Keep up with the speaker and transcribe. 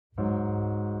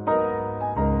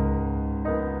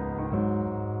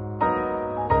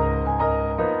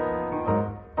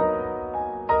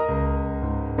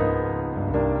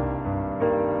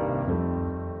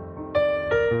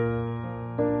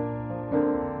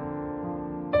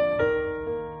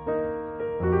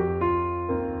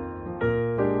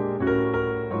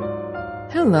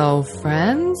Hello,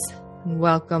 friends.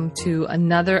 Welcome to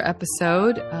another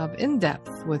episode of In Depth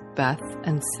with Beth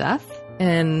and Seth,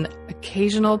 an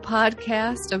occasional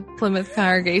podcast of Plymouth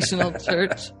Congregational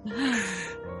Church,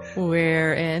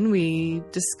 wherein we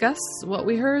discuss what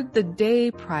we heard the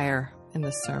day prior in the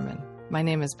sermon. My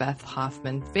name is Beth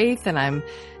Hoffman Faith, and I'm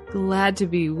glad to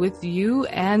be with you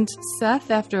and Seth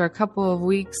after a couple of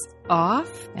weeks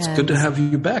off. It's good to have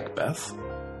you back, Beth.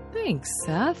 Thanks,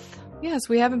 Seth. Yes,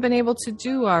 we haven't been able to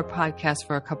do our podcast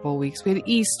for a couple of weeks. We had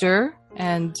Easter,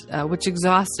 and which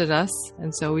exhausted us,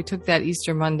 and so we took that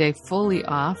Easter Monday fully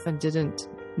off and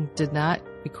did not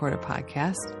record a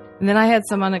podcast. And then I had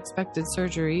some unexpected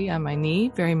surgery on my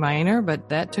knee, very minor, but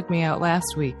that took me out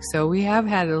last week. So we have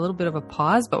had a little bit of a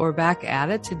pause, but we're back at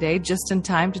it today, just in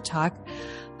time to talk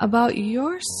about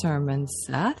your sermon,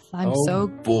 Seth. I'm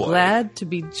glad to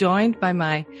be joined by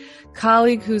my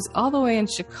colleague who's all the way in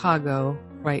Chicago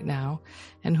right now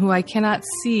and who I cannot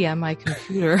see on my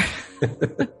computer,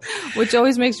 which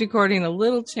always makes recording a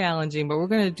little challenging. But we're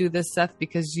going to do this, Seth,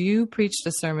 because you preached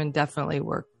a sermon definitely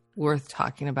worth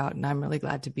talking about, and I'm really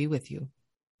glad to be with you.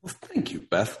 Well, thank you,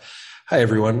 Beth. Hi,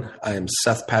 everyone. I am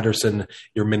Seth Patterson,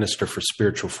 your Minister for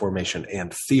Spiritual Formation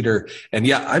and Theater. And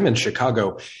yeah, I'm in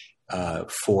Chicago I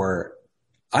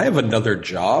have another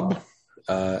job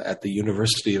at the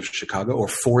University of Chicago, or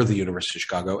for the University of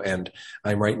Chicago, and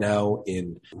I'm right now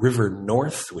in River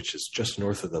North, which is just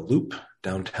north of the Loop,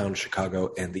 downtown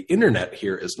Chicago, and the internet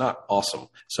here is not awesome.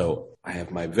 So I have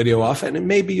my video off, and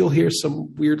maybe you'll hear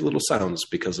some weird little sounds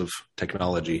because of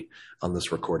technology on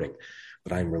this recording,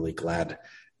 but I'm really glad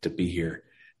to be here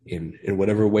in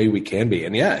whatever way we can be.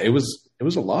 And yeah, it was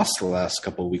a loss the last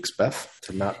couple of weeks, Beth,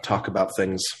 to not talk about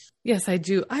things. Yes, I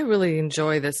do. I really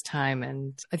enjoy this time.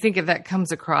 And I think if that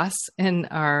comes across in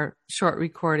our short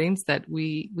recordings, that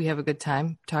we have a good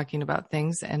time talking about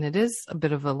things. And it is a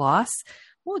bit of a loss.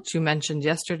 What you mentioned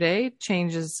yesterday,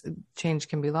 change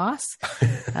can be lost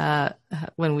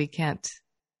when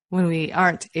we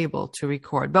aren't able to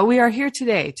record. But we are here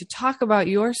today to talk about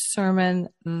your sermon,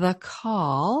 The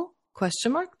Call, ?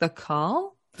 The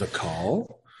Call? The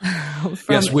Call?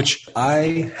 Yes, which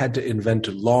I had to invent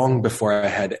long before I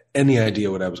had any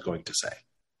idea what I was going to say.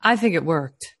 I think it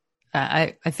worked.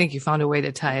 I think you found a way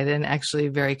to tie it in actually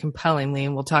very compellingly,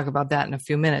 and we'll talk about that in a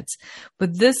few minutes.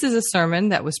 But this is a sermon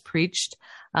that was preached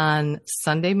on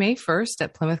Sunday, May 1st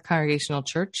at Plymouth Congregational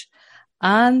Church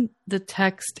on the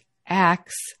text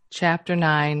Acts chapter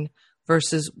 9,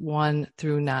 verses 1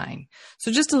 through 9.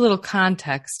 So just a little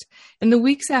context. In the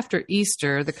weeks after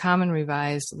Easter, the Common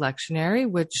Revised Lectionary,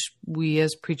 which we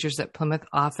as preachers at Plymouth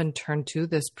often turn to,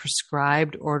 this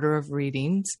prescribed order of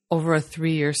readings over a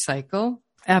 3-year cycle,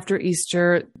 after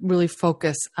Easter really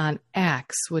focus on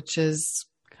Acts, which is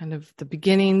kind of the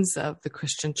beginnings of the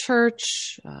Christian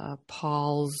church,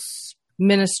 Paul's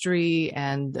ministry,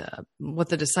 and what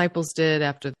the disciples did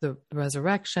after the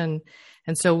resurrection.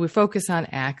 And so we focus on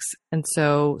Acts. And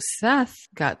so Seth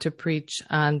got to preach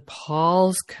on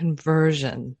Paul's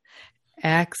conversion.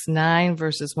 Acts 9,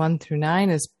 verses 1 through 9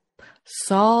 is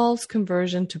Saul's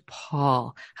conversion to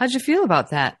Paul. How'd you feel about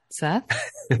that, Seth?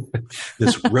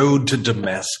 This road to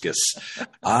Damascus.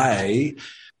 I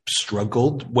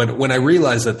struggled when I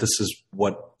realized that this is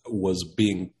what was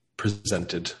being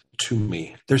presented to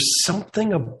me. There's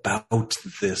something about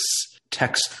this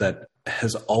text that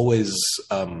has always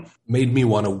made me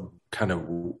want to kind of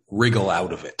wriggle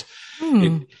out of it.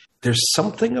 There's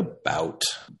something about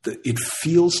it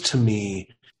feels to me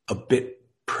a bit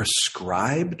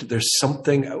prescribed. There's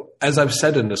something, as I've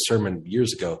said in a sermon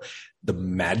years ago, the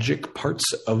magic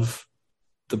parts of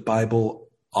the Bible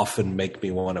often make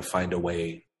me want to find a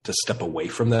way to step away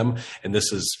from them. And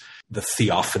this is the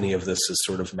theophany of this is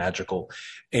sort of magical.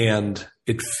 And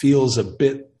it feels a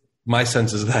bit, my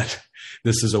sense is that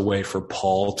this is a way for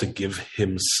Paul to give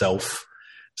himself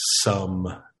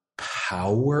some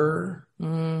power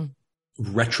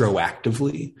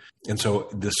retroactively. And so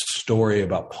this story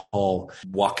about Paul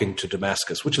walking to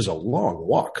Damascus, which is a long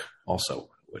walk also,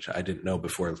 which I didn't know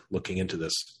before looking into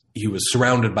this. He was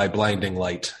surrounded by blinding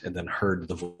light and then heard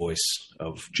the voice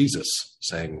of Jesus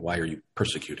saying, "Why are you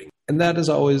persecuting?" And that is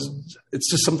always,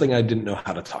 it's just something I didn't know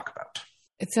how to talk about.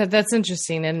 That's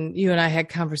interesting. And you and I had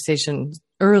conversations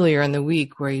earlier in the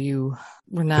week where you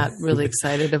were not really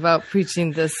excited about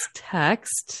preaching this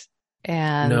text.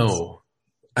 And no,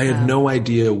 I had no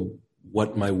idea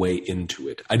what my way into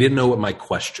it. I didn't know what my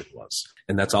question was.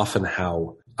 And that's often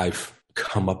how I've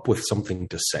come up with something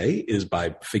to say, is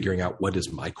by figuring out what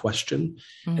is my question.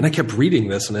 Mm-hmm. And I kept reading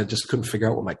this and I just couldn't figure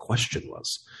out what my question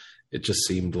was. It just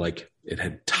seemed like it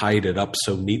had tied it up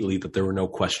so neatly that there were no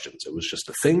questions. It was just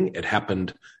a thing. It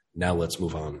happened. Now let's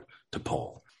move on to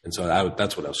Paul. And so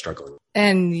that's what I was struggling with.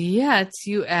 And yet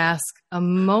you ask a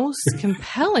most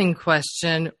compelling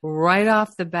question right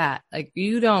off the bat. Like,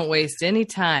 you don't waste any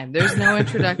time. There's no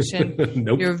introduction.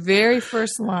 Nope. Your very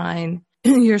first line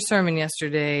in your sermon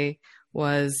yesterday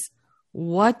was,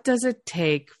 what does it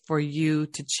take for you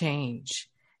to change?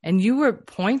 And you were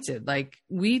pointed, like,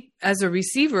 as a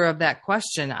receiver of that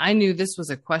question, I knew this was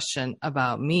a question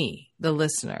about me, the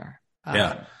listener.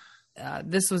 Yeah.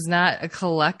 This was not a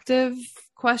collective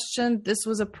question. This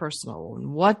was a personal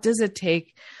one. What does it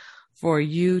take for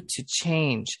you to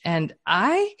change? And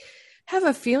I have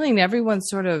a feeling everyone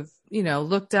sort of,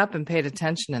 looked up and paid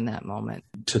attention in that moment.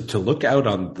 To look out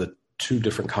on the two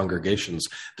different congregations,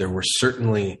 there were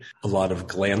certainly a lot of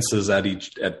glances at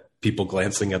people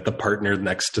glancing at the partner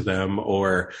next to them,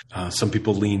 or some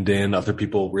people leaned in, other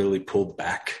people really pulled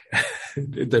back.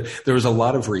 There was a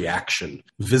lot of reaction,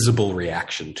 visible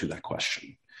reaction to that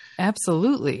question.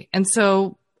 Absolutely. And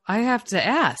so I have to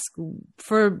ask,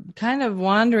 for kind of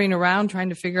wandering around trying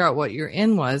to figure out what your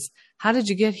in was, how did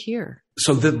you get here?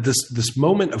 So this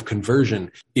moment of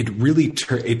conversion, it really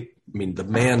the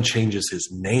man changes his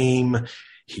name.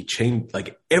 He changed,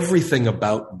 like, everything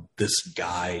about this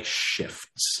guy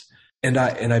shifts. And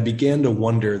I began to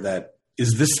wonder that,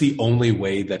 is this the only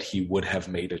way that he would have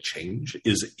made a change?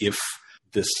 Is if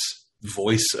this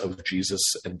voice of Jesus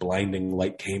and blinding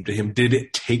light came to him, did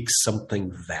it take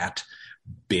something that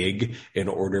big in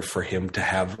order for him to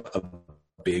have a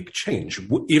big change?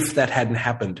 If that hadn't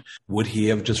happened, would he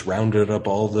have just rounded up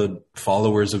all the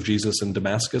followers of Jesus in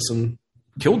Damascus and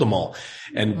killed them all?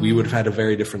 And we would have had a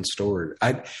very different story.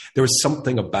 There was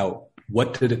something about,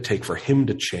 what did it take for him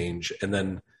to change? And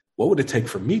then, what would it take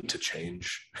for me to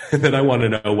change? And then I want to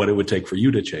know what it would take for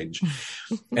you to change.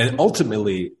 And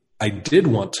ultimately, I did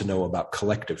want to know about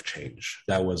collective change.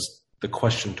 That was the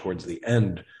question towards the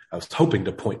end. I was hoping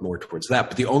to point more towards that.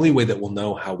 But the only way that we'll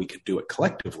know how we can do it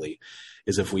collectively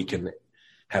is if we can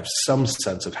have some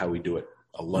sense of how we do it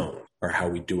alone, or how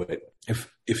we do it.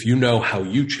 If you know how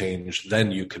you change,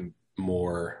 then you can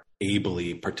more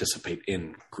ably participate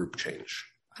in group change.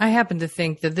 I happen to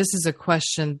think that this is a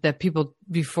question that people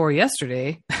before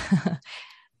yesterday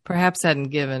perhaps hadn't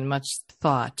given much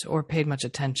thought or paid much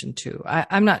attention to.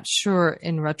 I'm not sure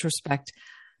in retrospect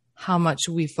how much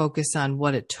we focus on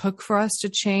what it took for us to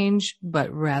change,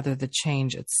 but rather the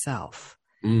change itself.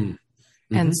 Mm-hmm.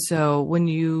 And so when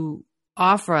you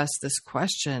offer us this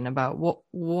question about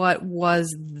what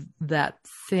was that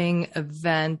thing,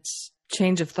 event,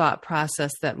 change of thought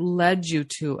process that led you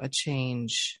to a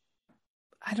change,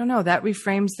 I don't know, that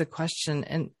reframes the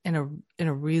question in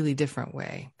a really different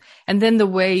way. And then the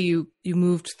way you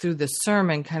moved through the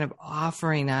sermon, kind of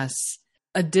offering us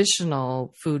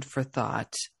additional food for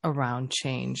thought around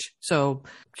change. So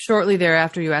shortly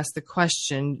thereafter you ask the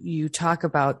question, you talk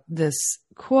about this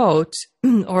quote,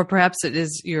 or perhaps it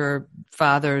is your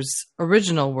father's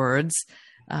original words.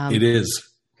 It is.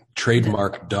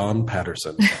 Trademark Don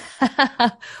Patterson.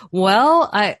 Well,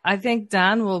 I think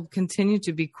Don will continue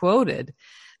to be quoted,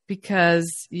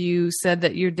 because you said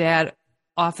that your dad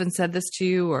often said this to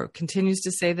you, or continues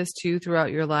to say this to you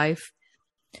throughout your life.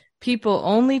 People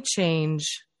only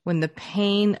change when the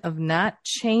pain of not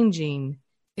changing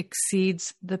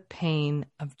exceeds the pain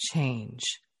of change.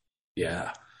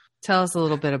 Yeah. Tell us a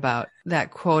little bit about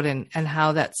that quote and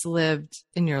how that's lived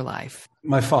in your life.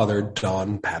 My father,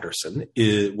 Don Patterson,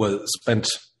 spent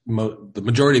the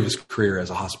majority of his career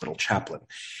as a hospital chaplain.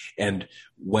 And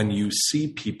when you see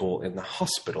people in the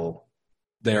hospital,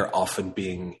 they're often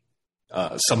being,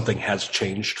 something has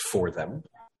changed for them,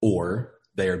 or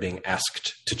they are being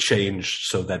asked to change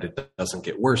so that it doesn't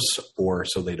get worse, or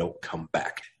so they don't come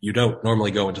back. You don't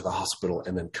normally go into the hospital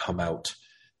and then come out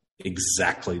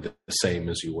exactly the same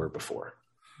as you were before,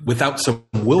 without some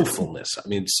willfulness. I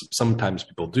mean, sometimes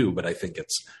people do, but I think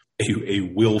it's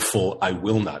a willful, I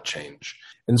will not change.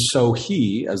 And so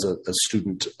he, as a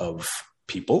student of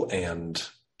people and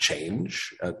change,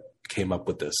 came up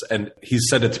with this. And he's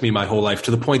said it to me my whole life,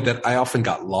 to the point that I often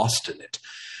got lost in it.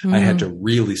 Mm-hmm. I had to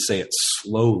really say it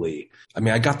slowly. I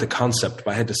mean, I got the concept,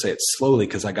 but I had to say it slowly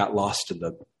because I got lost in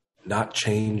the not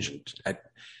change.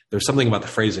 There's something about the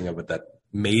phrasing of it that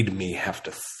made me have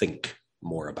to think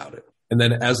more about it. And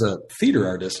then as a theater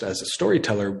artist, as a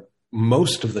storyteller,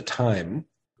 most of the time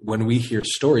when we hear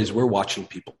stories, we're watching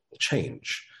people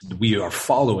change. We are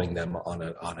following them on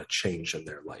a change in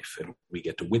their life, and we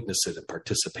get to witness it and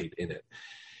participate in it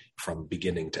from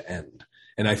beginning to end.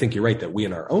 And I think you're right that we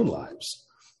in our own lives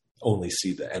only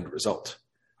see the end result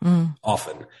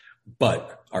often,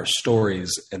 but our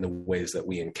stories and the ways that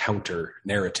we encounter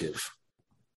narrative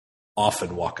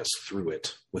often walk us through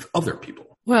it with other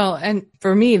people. Well, and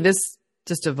for me, this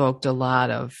just evoked a lot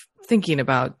of thinking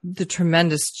about the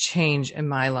tremendous change in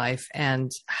my life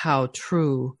and how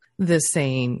true this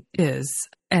saying is.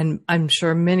 And I'm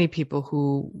sure many people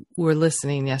who were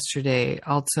listening yesterday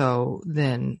also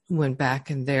then went back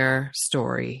in their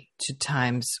story to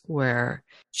times where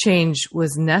change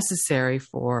was necessary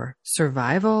for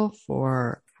survival,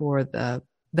 for the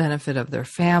benefit of their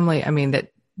family. I mean,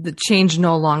 that the change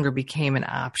no longer became an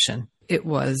option. It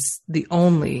was the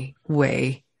only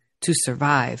way to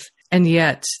survive. And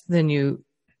yet then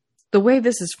the way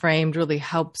this is framed really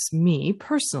helps me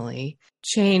personally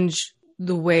change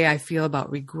the way I feel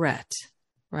about regret,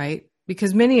 right?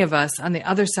 Because many of us on the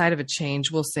other side of a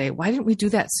change will say, why didn't we do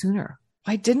that sooner?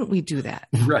 Why didn't we do that?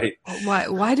 Right.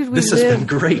 Why did we This has been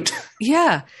great.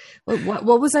 Yeah.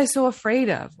 What was I so afraid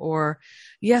of? Or,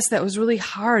 yes, that was really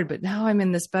hard, but now I'm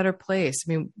in this better place.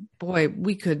 I mean, boy,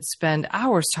 we could spend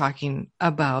hours talking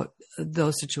about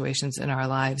those situations in our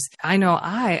lives. I know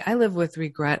I live with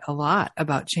regret a lot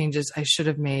about changes I should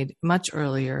have made much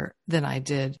earlier than I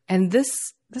did. And this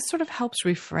sort of helps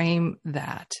reframe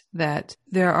that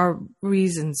there are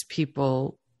reasons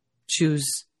people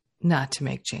choose not to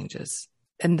make changes.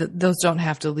 And those don't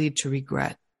have to lead to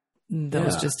regret.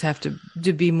 Those just have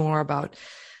to be more about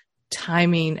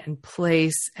timing and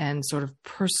place and sort of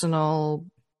personal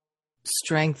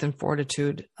strength and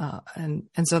fortitude. And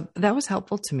so that was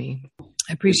helpful to me.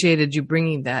 I appreciated you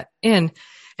bringing that in.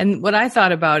 And what I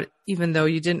thought about, even though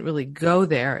you didn't really go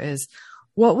there, is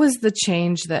what was the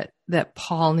change that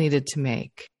Paul needed to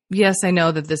make? Yes, I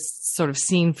know that this sort of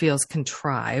scene feels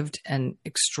contrived and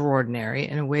extraordinary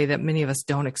in a way that many of us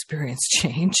don't experience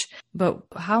change. But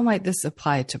how might this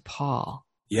apply to Paul?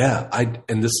 Yeah,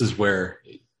 and this is where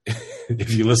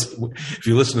if you listen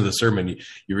to the sermon,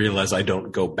 you realize I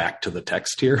don't go back to the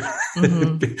text here,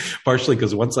 partially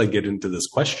because once I get into this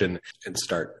question and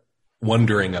start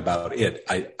wondering about it,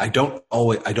 I don't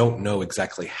know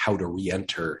exactly how to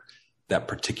re-enter that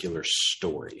particular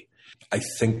story. I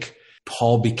think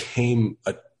Paul became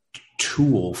a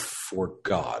tool for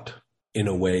God in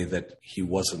a way that he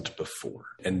wasn't before.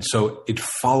 And so it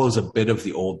follows a bit of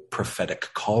the old prophetic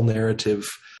call narrative,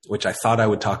 which I thought I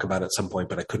would talk about at some point,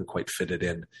 but I couldn't quite fit it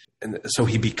in. And so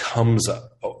he becomes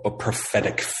a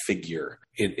prophetic figure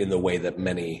in the way that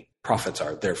many prophets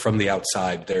are. They're from the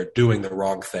outside, they're doing the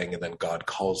wrong thing, and then God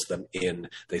calls them in.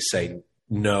 They say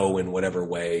no in whatever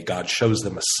way. God shows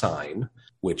them a sign,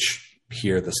 which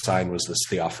here the sign was this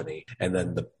theophany, and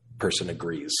then the person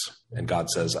agrees, and God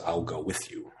says, I'll go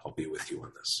with you. I'll be with you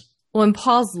on this. Well, in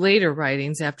Paul's later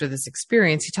writings after this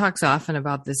experience, he talks often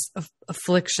about this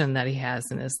affliction that he has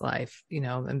in his life,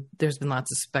 and there's been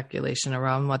lots of speculation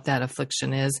around what that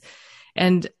affliction is.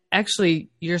 And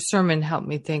actually, your sermon helped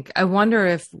me think, I wonder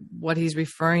if what he's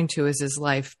referring to is his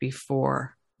life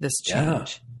before this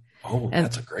change. Yeah. Oh, and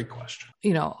that's a great question.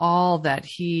 All that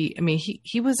he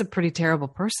was a pretty terrible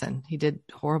person. He did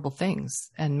horrible things.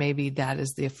 And maybe that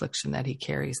is the affliction that he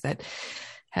carries, that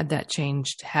had that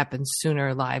change happened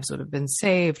sooner, lives would have been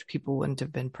saved. People wouldn't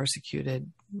have been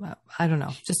persecuted. I don't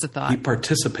know. Just a thought. He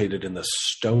participated in the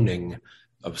stoning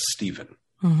of Stephen.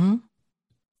 Mm-hmm.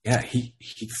 Yeah, he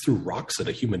threw rocks at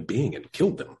a human being and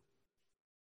killed them.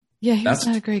 Yeah, was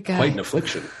not a great guy. Quite an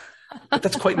affliction. But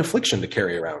that's quite an affliction to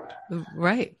carry around.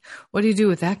 Right. What do you do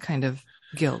with that kind of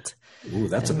guilt? Ooh,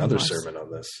 that's another sermon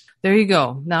on this. There you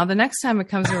go. Now, the next time it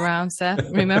comes around, Seth,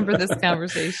 remember this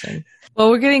conversation. Well,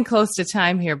 we're getting close to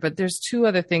time here, but there's two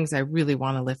other things I really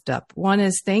want to lift up. One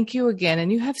is thank you again.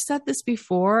 And you have said this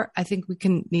before. I think we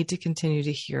need to continue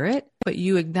to hear it, but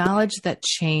you acknowledge that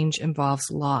change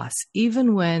involves loss,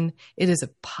 even when it is a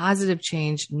positive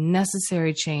change,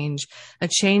 necessary change, a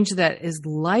change that is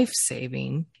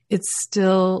life-saving. It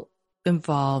still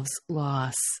involves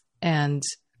loss. And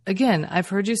again, I've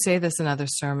heard you say this in other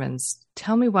sermons.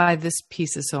 Tell me why this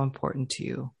piece is so important to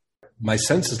you. My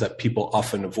sense is that people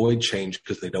often avoid change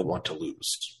because they don't want to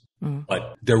lose.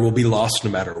 But there will be loss no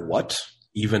matter what.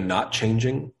 Even not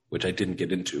changing, which I didn't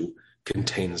get into,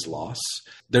 contains loss.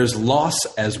 There's loss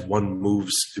as one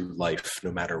moves through life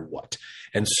no matter what.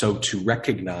 And so to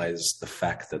recognize the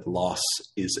fact that loss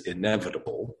is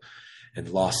inevitable and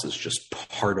loss is just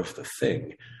part of the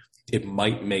thing, it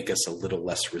might make us a little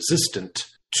less resistant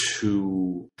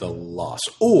to the loss.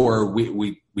 Or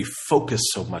we focus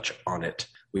so much on it.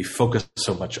 We focus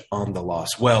so much on the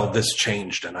loss. Well, this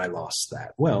changed and I lost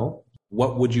that. Well,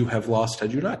 what would you have lost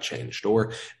had you not changed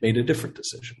or made a different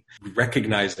decision?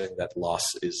 Recognizing that loss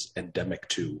is endemic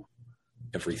to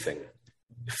everything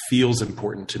feels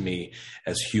important to me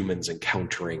as humans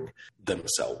encountering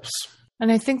themselves.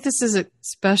 And I think this is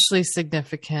especially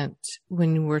significant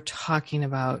when we're talking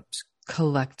about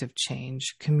collective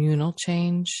change, communal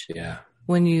change. Yeah.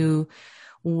 When you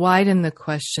widen the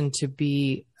question to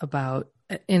be about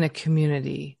in a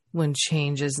community when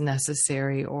change is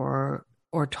necessary or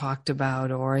talked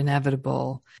about or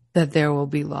inevitable, that there will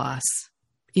be loss.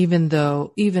 Even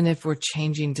if we're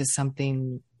changing to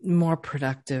something more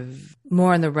productive,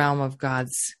 more in the realm of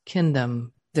God's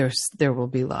kingdom, there will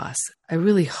be loss. I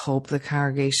really hope the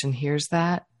congregation hears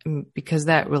that, because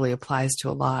that really applies to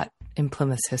a lot in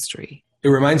Plymouth's history. It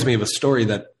reminds me of a story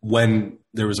that when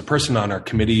there was a person on our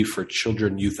committee for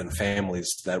children, youth, and families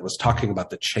that was talking about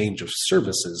the change of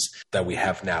services that we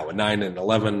have now, a 9 and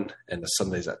 11 and the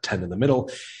Sundays at 10 in the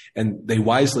middle. And they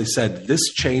wisely said,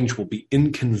 this change will be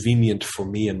inconvenient for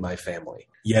me and my family,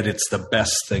 yet it's the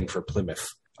best thing for Plymouth.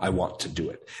 I want to do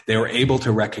it. They were able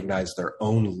to recognize their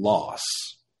own loss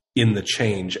in the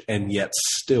change and yet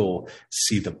still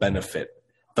see the benefit.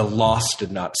 The loss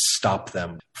did not stop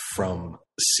them from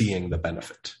seeing the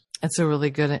benefit. That's a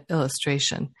really good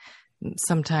illustration.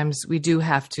 Sometimes we do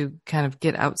have to kind of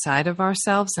get outside of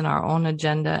ourselves and our own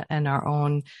agenda and our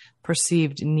own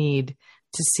perceived need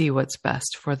to see what's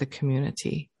best for the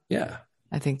community. Yeah.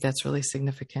 I think that's really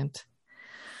significant.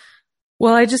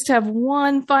 Well, I just have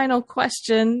one final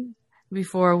question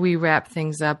before we wrap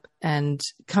things up, and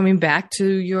coming back to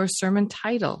your sermon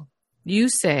title. You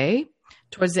say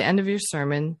towards the end of your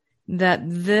sermon that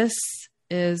this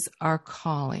is our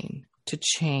calling to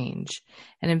change.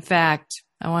 And in fact,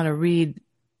 I want to read,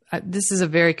 this is a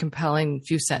very compelling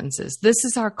few sentences. This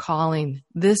is our calling.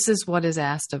 This is what is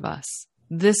asked of us.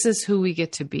 This is who we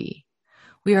get to be.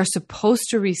 We are supposed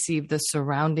to receive the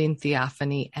surrounding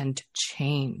theophany and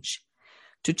change.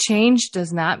 To change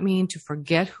does not mean to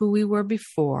forget who we were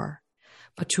before,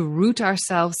 but to root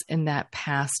ourselves in that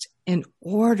past in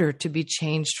order to be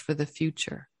changed for the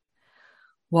future.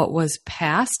 What was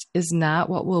past is not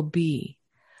what will be,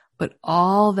 but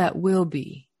all that will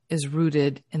be is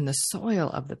rooted in the soil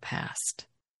of the past.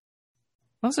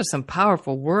 Those are some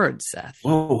powerful words, Seth.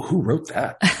 Whoa, who wrote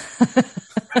that?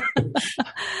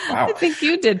 Wow. I think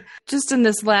you did. Just in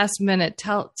this last minute,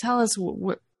 tell us,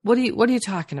 what are you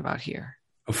talking about here?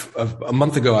 A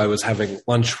month ago, I was having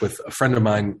lunch with a friend of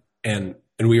mine, and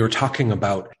we were talking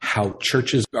about how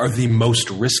churches are the most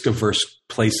risk-averse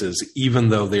places, even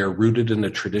though they are rooted in a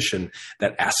tradition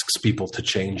that asks people to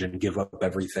change and give up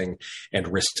everything and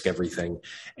risk everything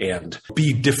and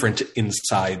be different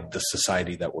inside the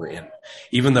society that we're in.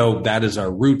 Even though that is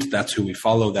our root, that's who we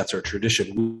follow, that's our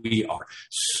tradition, we are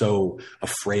so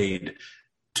afraid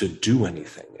to do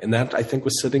anything. And that, I think,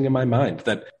 was sitting in my mind,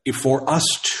 that if for us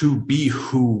to be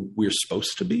who we're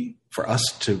supposed to be, for us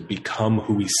to become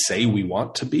who we say we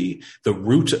want to be, the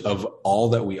root of all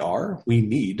that we are, we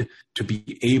need to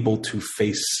be able to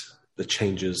face the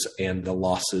changes and the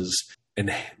losses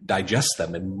and digest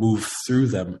them and move through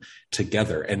them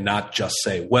together, and not just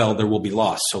say, well, there will be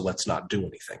loss, so let's not do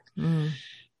anything. Mm.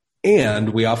 And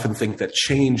we often think that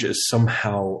change is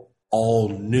somehow all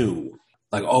new.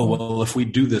 Like, oh, well, if we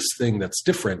do this thing that's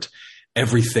different,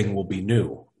 everything will be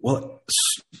new. Well,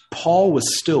 Paul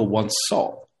was still once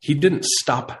Saul. He didn't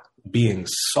stop being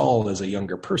Saul as a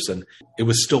younger person. It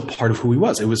was still part of who he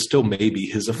was. It was still maybe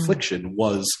his affliction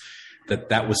was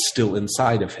that was still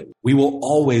inside of him. We will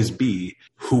always be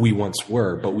who we once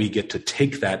were, but we get to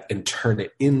take that and turn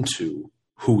it into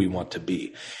who we want to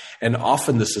be. And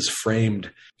often this is framed,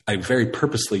 I very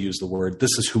purposely use the word,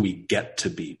 this is who we get to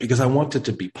be, because I want it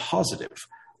to be positive.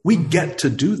 We get to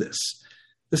do this.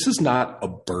 This is not a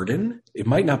burden. It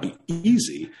might not be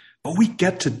easy, but we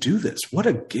get to do this. What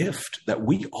a gift that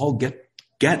we all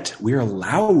get. We're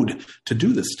allowed to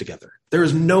do this together. There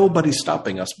is nobody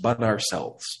stopping us but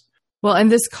ourselves. Well,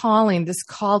 and this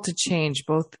call to change,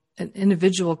 both an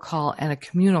individual call and a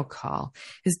communal call,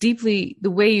 is deeply,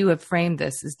 the way you have framed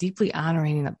this is deeply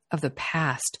honoring of the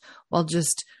past, while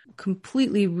just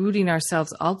completely rooting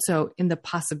ourselves also in the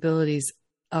possibilities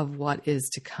of what is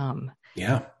to come.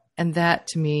 Yeah. And that,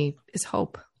 to me, is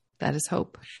hope. That is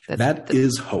hope. That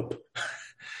is hope.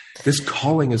 This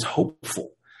calling is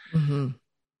hopeful. Mm-hmm.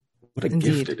 What a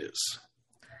gift it is.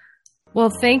 Well,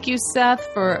 thank you, Seth,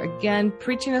 for again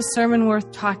preaching a sermon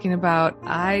worth talking about.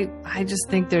 I just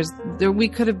think we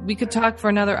could talk for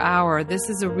another hour. This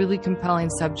is a really compelling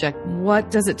subject. What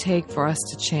does it take for us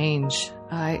to change?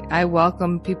 I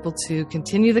welcome people to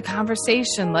continue the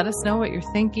conversation. Let us know what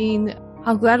you're thinking.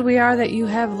 How glad we are that you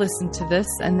have listened to this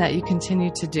and that you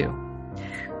continue to do.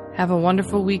 Have a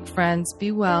wonderful week, friends.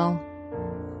 Be well.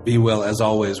 Be well. As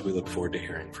always, we look forward to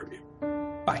hearing from you.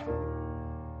 Bye.